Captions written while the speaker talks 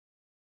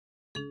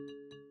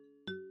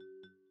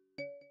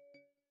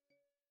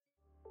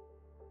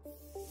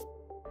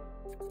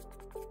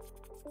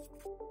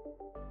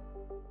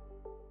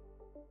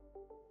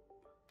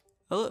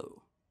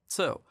Hello.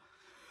 So,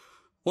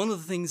 one of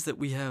the things that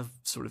we have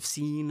sort of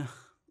seen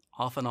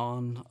off and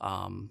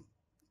on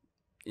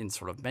in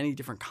sort of many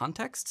different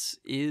contexts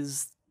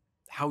is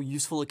how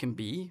useful it can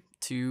be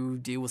to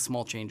deal with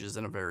small changes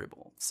in a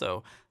variable.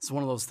 So it's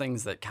one of those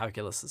things that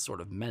calculus is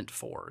sort of meant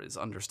for, is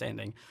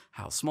understanding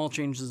how small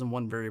changes in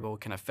one variable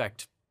can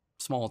affect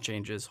small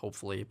changes,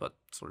 hopefully, but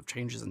sort of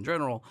changes in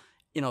general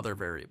in other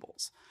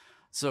variables.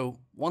 So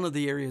one of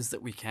the areas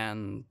that we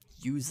can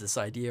use this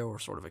idea or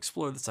sort of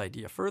explore this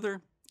idea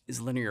further is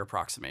linear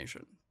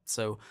approximation.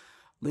 So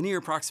linear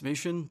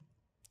approximation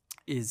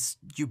is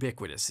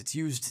ubiquitous. It's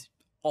used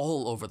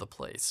all over the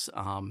place.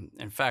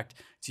 In fact,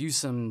 it's used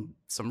some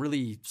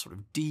really sort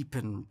of deep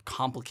and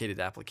complicated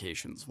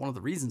applications. One of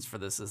the reasons for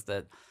this is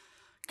that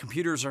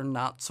computers are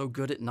not so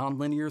good at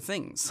nonlinear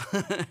things.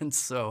 And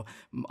so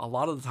a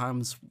lot of the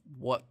times,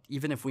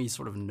 even if we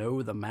sort of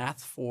know the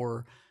math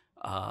for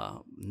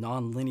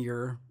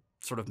nonlinear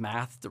sort of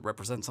math that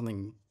represents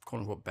something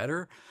quote unquote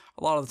better,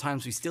 a lot of the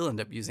times we still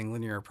end up using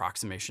linear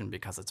approximation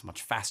because it's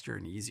much faster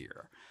and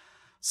easier.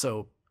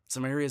 So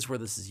some areas where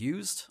this is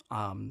used,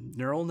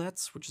 neural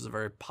nets, which is a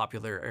very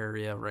popular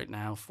area right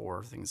now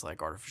for things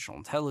like artificial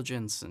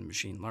intelligence and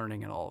machine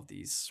learning and all of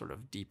these sort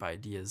of deep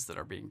ideas that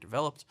are being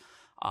developed,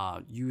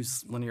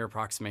 use linear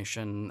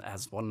approximation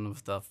as one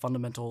of the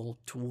fundamental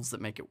tools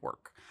that make it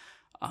work.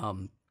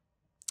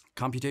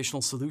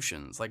 Computational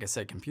solutions, like I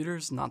said,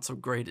 computers not so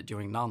great at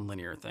doing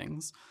nonlinear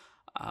things.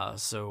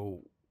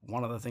 So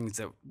one of the things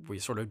that we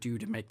sort of do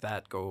to make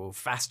that go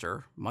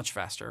faster, much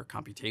faster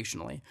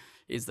computationally,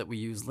 is that we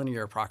use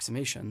linear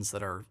approximations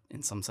that are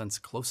in some sense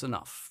close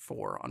enough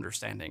for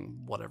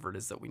understanding whatever it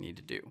is that we need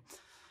to do.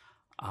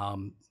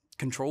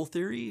 Control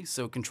theory.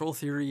 So control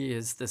theory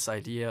is this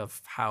idea of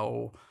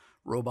how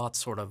robots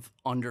sort of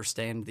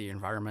understand the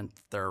environment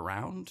that they're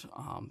around.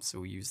 So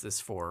we use this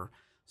for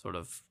sort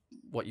of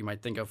what you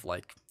might think of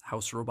like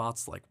house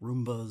robots, like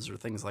Roombas or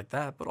things like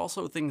that, but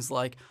also things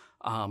like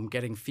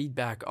getting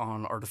feedback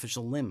on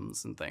artificial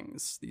limbs and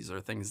things. These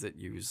are things that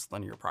use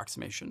linear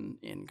approximation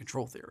in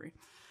control theory.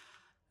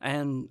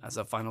 And as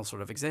a final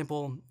sort of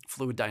example,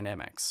 fluid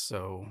dynamics.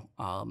 So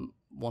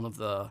one of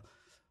the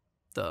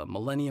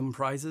Millennium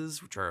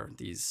Prizes, which are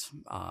these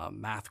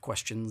math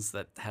questions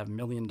that have $1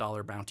 million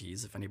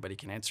bounties if anybody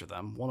can answer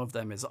them. One of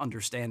them is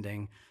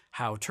understanding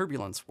how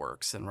turbulence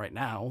works. And right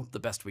now, the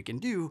best we can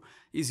do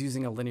is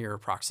using a linear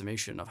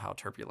approximation of how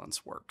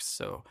turbulence works.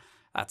 So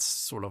that's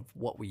sort of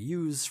what we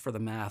use for the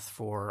math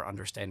for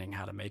understanding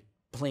how to make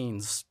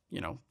planes,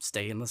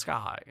 stay in the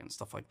sky and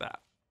stuff like that.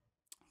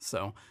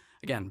 So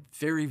again,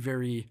 very,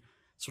 very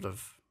sort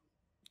of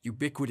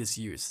ubiquitous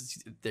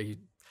use.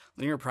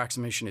 Linear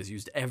approximation is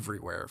used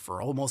everywhere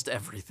for almost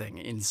everything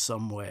in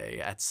some way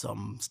at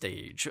some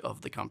stage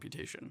of the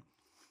computation.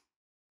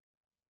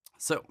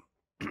 So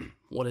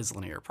what is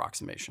linear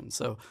approximation?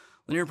 So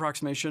linear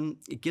approximation,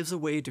 it gives a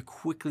way to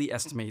quickly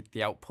estimate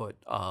the output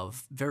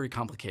of very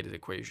complicated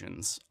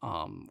equations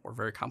or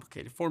very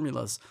complicated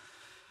formulas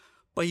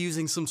by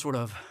using some sort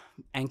of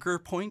anchor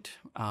point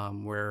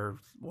where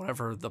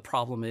whatever the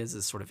problem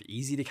is sort of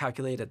easy to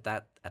calculate at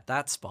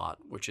that spot,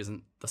 which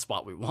isn't the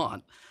spot we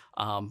want,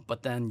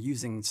 but then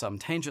using some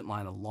tangent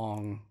line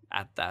along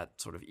at that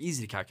sort of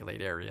easy to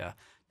calculate area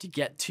to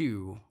get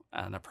to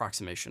an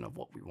approximation of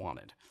what we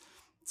wanted.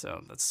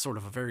 So that's sort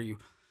of a very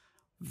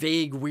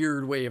vague,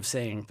 weird way of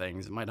saying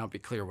things. It might not be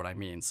clear what I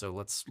mean. So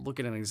let's look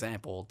at an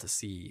example to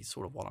see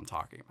sort of what I'm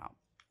talking about.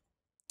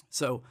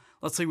 So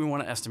let's say we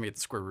want to estimate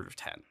the square root of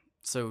 10.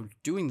 So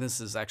doing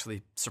this is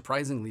actually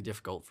surprisingly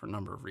difficult for a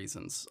number of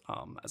reasons.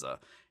 As an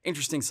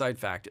interesting side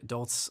fact,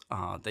 adults,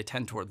 they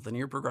tend toward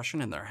linear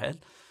progression in their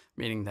head,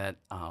 meaning that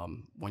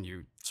when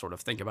you sort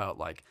of think about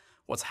like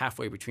what's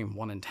halfway between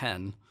 1 and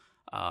 10,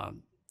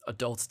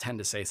 adults tend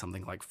to say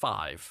something like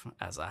 5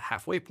 as a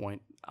halfway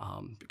point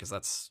because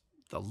that's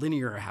the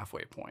linear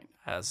halfway point,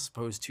 as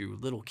opposed to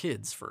little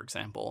kids, for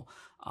example,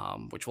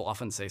 which will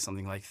often say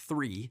something like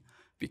 3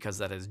 because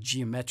that is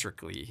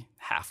geometrically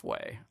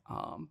halfway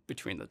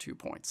between the 2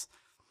 points.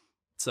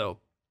 So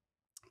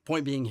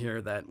point being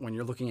here that when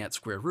you're looking at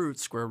square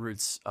roots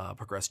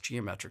progress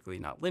geometrically,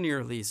 not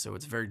linearly, so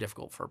it's very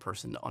difficult for a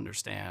person to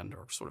understand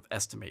or sort of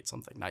estimate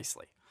something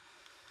nicely.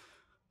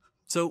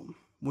 So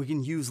we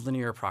can use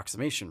linear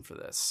approximation for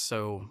this.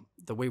 So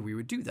the way we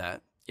would do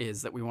that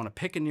is that we want to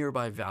pick a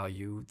nearby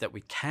value that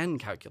we can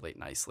calculate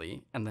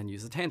nicely and then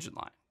use a tangent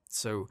line.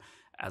 So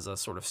as a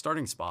sort of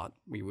starting spot,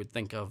 we would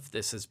think of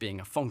this as being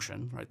a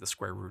function, right, the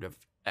square root of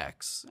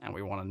x, and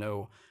we want to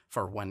know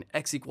for when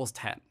x equals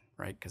 10,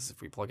 right? Because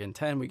if we plug in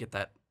 10, we get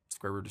that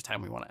square root of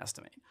 10 we want to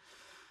estimate.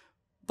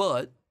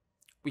 But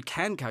we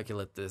can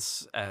calculate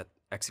this at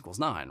x equals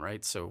 9,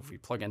 right? So if we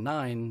plug in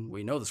 9,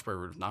 we know the square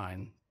root of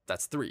 9,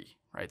 that's 3,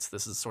 right? So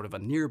this is sort of a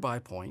nearby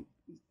point,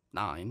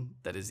 9,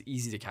 that is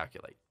easy to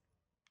calculate.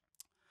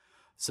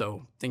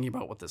 So thinking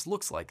about what this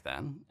looks like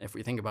then, if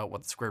we think about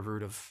what the square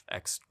root of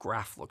x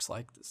graph looks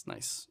like, this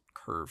nice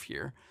curve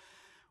here,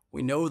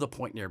 we know the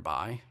point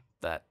nearby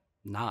that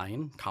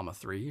 9, comma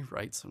 3,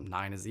 right? So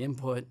 9 is the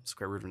input,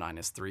 square root of 9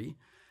 is 3.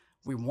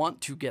 We want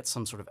to get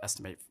some sort of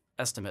estimate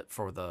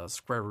for the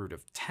square root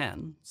of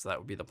 10. So that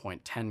would be the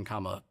point 10,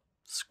 comma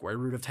square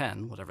root of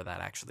 10, whatever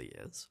that actually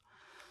is.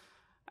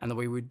 And the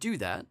way we would do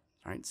that,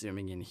 all right,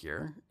 zooming in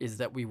here, is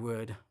that we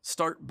would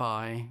start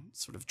by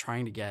sort of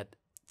trying to get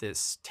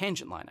this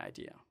tangent line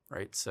idea,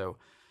 right? So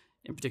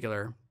in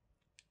particular,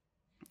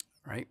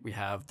 right, we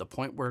have the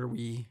point where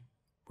we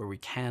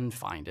can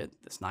find it,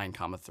 this 9,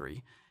 comma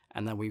 3,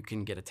 and then we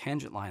can get a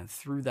tangent line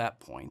through that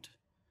point,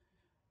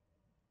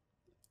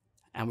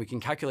 and we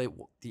can calculate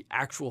the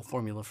actual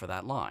formula for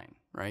that line,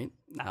 right?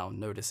 Now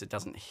notice it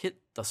doesn't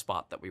hit the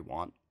spot that we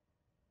want,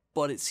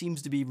 but it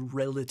seems to be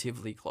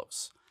relatively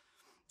close.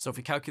 So if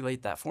we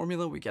calculate that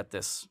formula, we get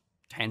this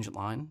tangent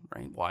line,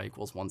 right? Y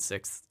equals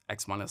 1/6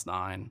 x minus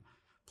 9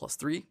 plus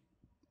 3.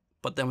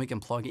 But then we can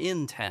plug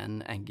in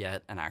 10 and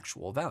get an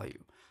actual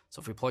value.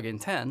 So if we plug in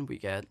 10, we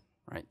get,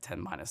 right,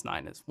 10 minus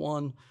 9 is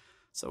 1.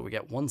 So we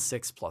get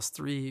 1/6 plus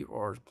 3,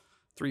 or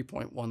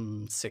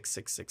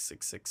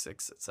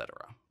 3.1666666,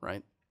 etc.,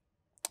 right?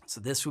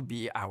 So this would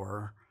be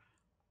our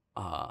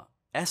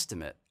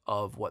estimate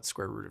of what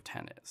square root of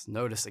 10 is.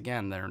 Notice,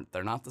 again,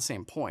 they're not the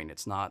same point.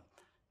 It's not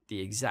the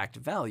exact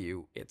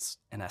value, it's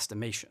an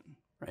estimation,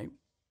 right?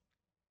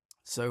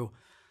 So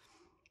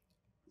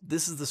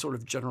this is the sort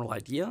of general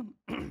idea.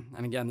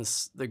 And again,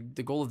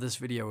 the goal of this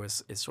video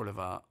is sort of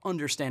a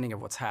understanding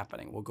of what's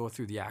happening. We'll go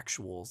through the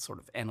actual sort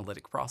of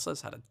analytic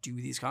process, how to do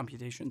these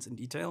computations in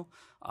detail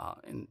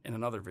in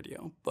another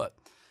video. But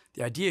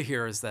the idea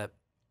here is that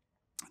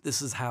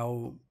this is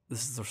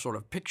the sort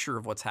of picture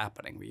of what's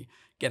happening. We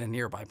get a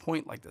nearby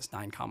point like this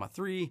 9, comma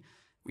 3.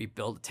 We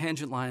build a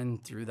tangent line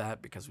through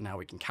that because now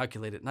we can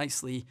calculate it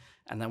nicely.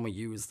 And then we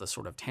use the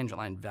sort of tangent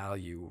line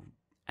value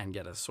and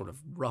get a sort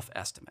of rough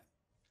estimate.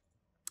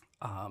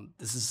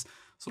 This is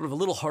sort of a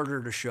little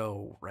harder to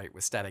show, right,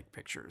 with static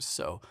pictures.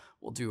 So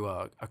we'll do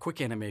a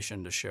quick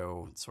animation to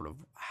show sort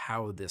of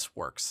how this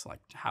works,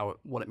 like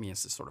what it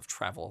means to sort of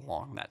travel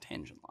along that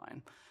tangent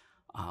line.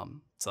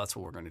 So that's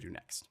what we're going to do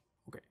next.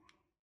 Okay.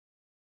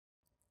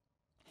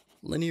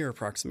 Linear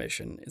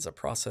approximation is a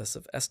process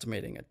of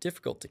estimating a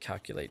difficult to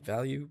calculate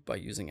value by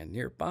using a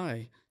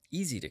nearby,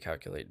 easy to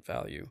calculate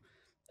value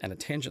and a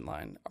tangent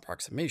line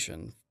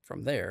approximation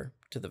from there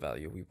to the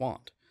value we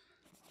want.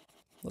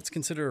 Let's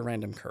consider a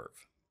random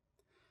curve.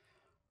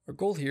 Our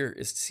goal here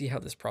is to see how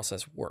this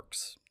process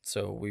works,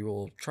 so we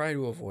will try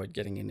to avoid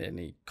getting into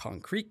any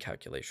concrete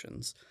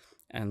calculations,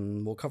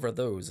 and we'll cover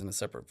those in a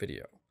separate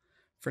video.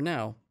 For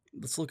now,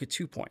 let's look at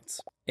 2 points,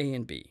 A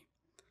and B.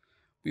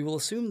 We will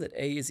assume that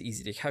A is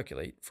easy to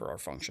calculate for our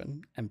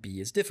function, and B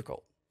is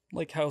difficult,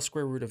 like how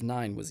square root of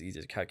 9 was easy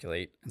to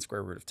calculate and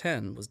square root of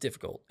 10 was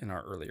difficult in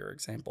our earlier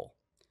example.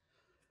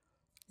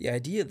 The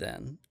idea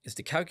then is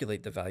to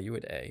calculate the value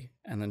at A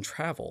and then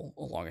travel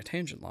along a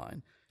tangent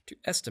line to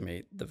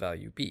estimate the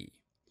value B.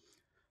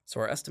 So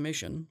our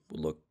estimation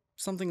will look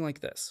something like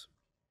this.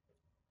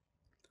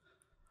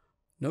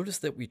 Notice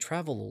that we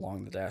travel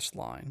along the dashed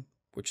line,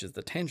 which is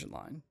the tangent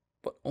line,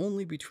 but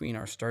only between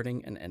our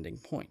starting and ending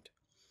point.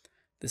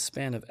 This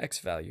span of x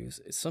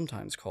values is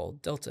sometimes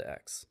called delta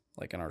x,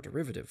 like in our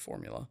derivative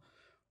formula,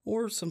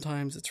 or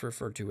sometimes it's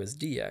referred to as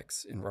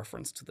dx in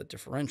reference to the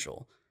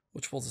differential,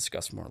 which we'll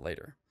discuss more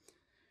later.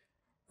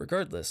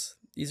 Regardless,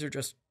 these are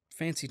just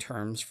fancy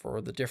terms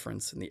for the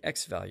difference in the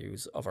x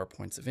values of our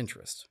points of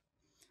interest.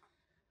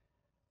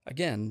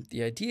 Again,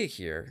 the idea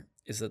here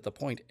is that the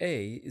point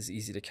A is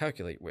easy to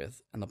calculate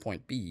with and the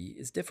point B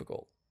is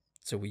difficult.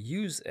 So we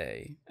use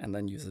A and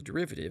then use the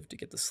derivative to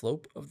get the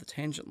slope of the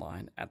tangent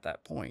line at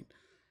that point,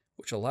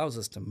 which allows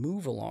us to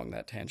move along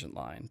that tangent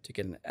line to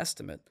get an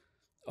estimate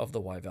of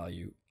the y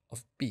value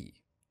of B.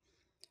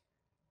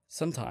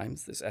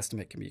 Sometimes this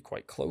estimate can be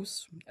quite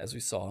close, as we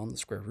saw in the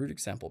square root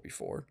example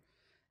before,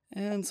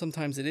 and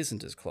sometimes it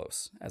isn't as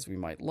close as we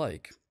might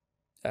like,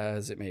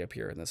 as it may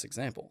appear in this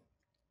example.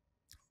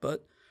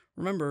 But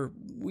remember,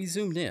 we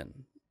zoomed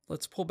in.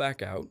 Let's pull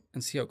back out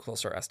and see how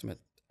close our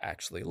estimate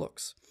actually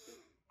looks.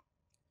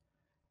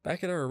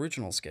 Back at our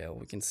original scale,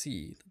 we can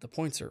see that the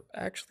points are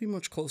actually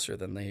much closer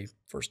than they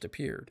first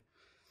appeared.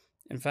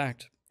 In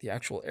fact, the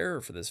actual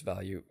error for this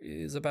value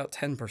is about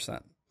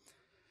 10%.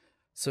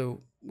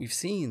 So we've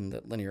seen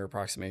that linear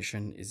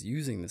approximation is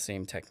using the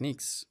same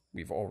techniques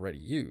we've already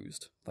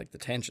used, like the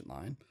tangent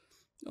line,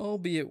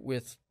 albeit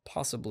with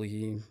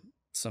possibly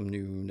some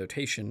new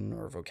notation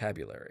or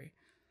vocabulary.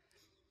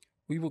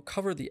 We will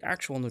cover the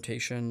actual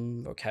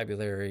notation,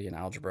 vocabulary, and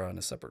algebra in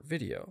a separate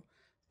video,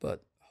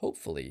 but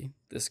hopefully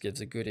this gives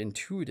a good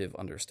intuitive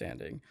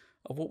understanding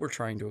of what we're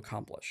trying to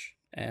accomplish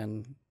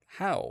and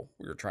how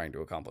we're trying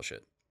to accomplish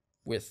it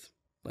with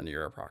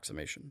linear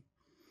approximation.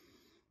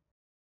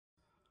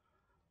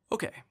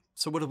 Okay,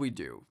 so what do we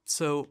do?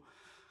 So,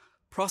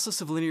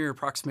 process of linear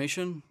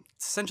approximation,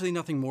 it's essentially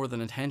nothing more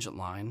than a tangent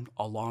line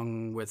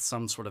along with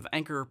some sort of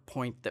anchor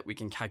point that we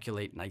can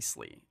calculate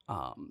nicely.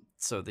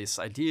 So this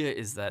idea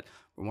is that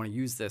we want to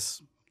use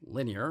this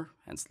linear,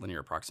 hence linear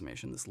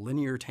approximation, this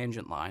linear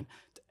tangent line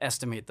to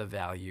estimate the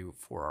value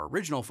for our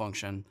original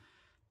function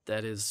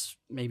that is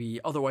maybe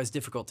otherwise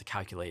difficult to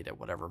calculate at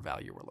whatever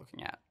value we're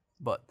looking at.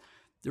 But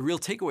the real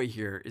takeaway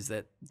here is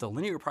that the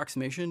linear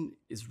approximation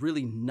is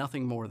really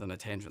nothing more than a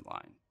tangent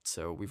line.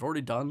 So we've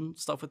already done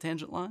stuff with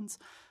tangent lines,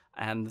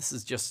 and this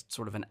is just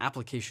sort of an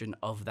application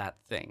of that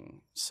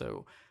thing.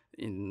 So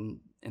in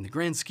the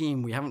grand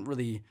scheme, we haven't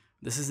really,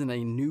 this isn't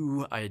a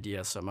new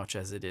idea so much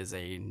as it is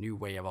a new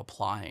way of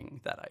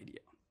applying that idea.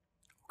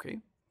 Okay?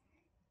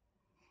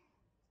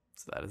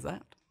 So that is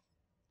that.